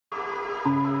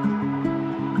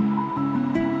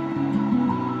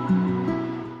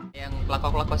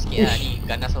kelakar-kelakar sikit lah ni,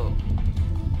 ganas tau.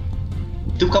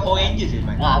 Itu bukan Power Ranger je,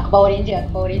 Man. Aku Power Ranger.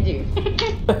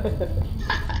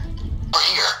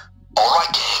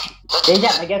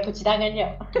 Sekejap, bagi aku cuci tangan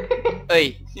je.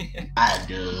 Oi.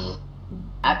 Aduh.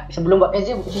 Sebelum buat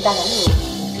kerja, cuci tangan dulu.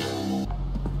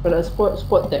 Kau nak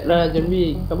spot tag lah, John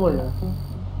B. Come on lah.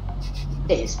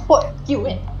 Spot Q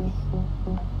kan?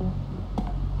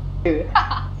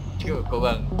 Cukup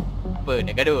korang. Apa?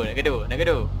 Nak gaduh? Nak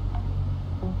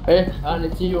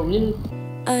cium je.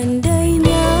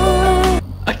 Andainya.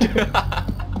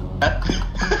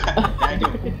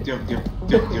 Jom.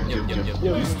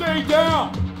 Stay down.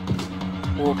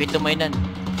 Oh, kereta mainan.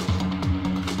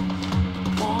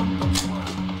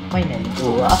 Mainan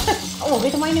tu. Oh,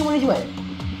 kereta mainan mana jual?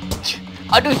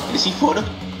 Aduh. Ada C4 tu.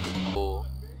 Oh.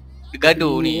 Dia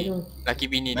gaduh ni. Laki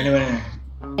bini ni. Mana?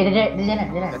 Dia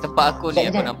jalan. Kat tempat aku ni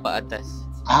aku nampak atas.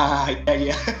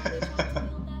 Ya.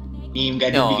 Ni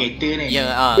gaduh di kereta ni.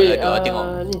 Ya, gaduh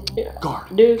tengok. Ni.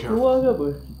 Dia keluar ke apa?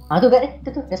 Tu kat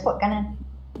dia. Tu. Dia spot kanan.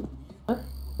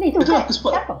 Ni tu. Betul aku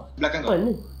spot. Siapa? Belakang kau.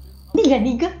 Mana?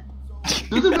 Ni ke?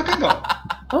 Tu belakang kau.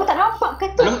 Kamu tak nampak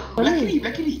ke tu? Belah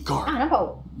kiri. Nampak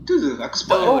oh. Tu aku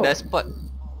spot. Oh, dah spot.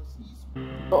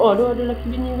 Oh, ada lelaki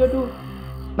bini gaduh.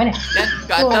 Mana? Dan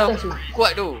kat atas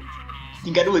kuat tu.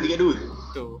 Tingkat dua.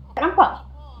 Tu. Tak nampak?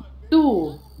 Tu.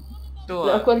 Tu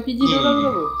Nak aku RPG orang ke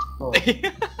apa?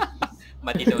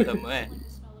 Mati sama-sama kan.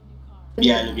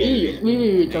 Biar.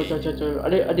 Caw.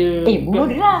 Ada. Bunuh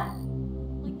dia lah.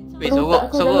 Weh,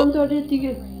 sorok. Dalam tu ada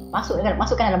 3.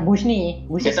 Masukkan dalam bush ni.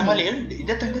 Bush Datang balik kan?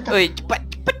 Datang. Oi, cepat.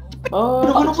 Oh,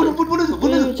 Bunuh tu.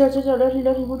 Caw,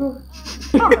 lari bodoh.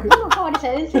 Kau ada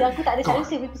silencer, aku tak ada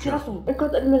silencer berpisir aku. Kau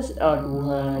tak ada nasi.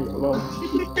 Aduhai, ya Allah.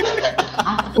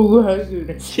 Aku harga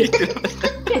nasi.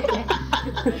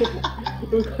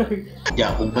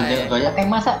 Ya, perempuan tengok kau ya.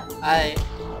 Pakai masak. Hai.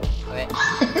 Weh.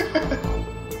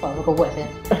 Apa kau buat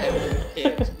saya?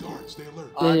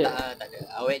 Oh, tak ada.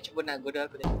 Awek cuba nak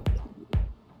goda aku tadi.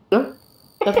 Hah?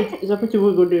 Tapi siapa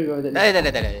cuba goda kau tadi? Tak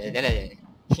ada.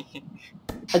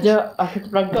 Ajak aku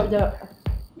terperangkap je.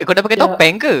 Kau dah pakai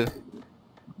topeng ke?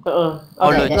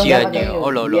 Allah ciannya.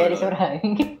 Dia ada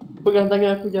seorang. Pegang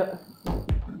tangan aku je.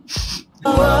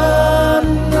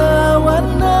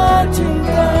 Warna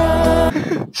cinta.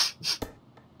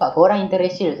 Pak, korang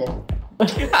interracial je.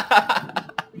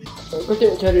 Kau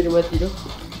tengok cara dia mati tu.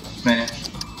 Mana?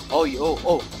 Oh,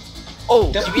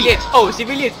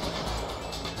 civilian.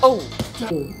 Oh.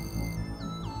 God.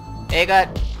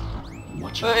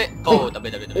 Tak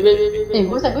boleh.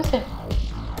 Ghost.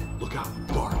 Look out,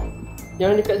 guard.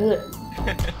 Jangan dekat sangat.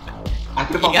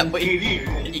 Aku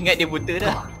Ingat dia buta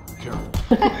dah. Careful.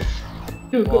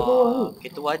 Tu kat bawah tu.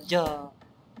 Kita wajar.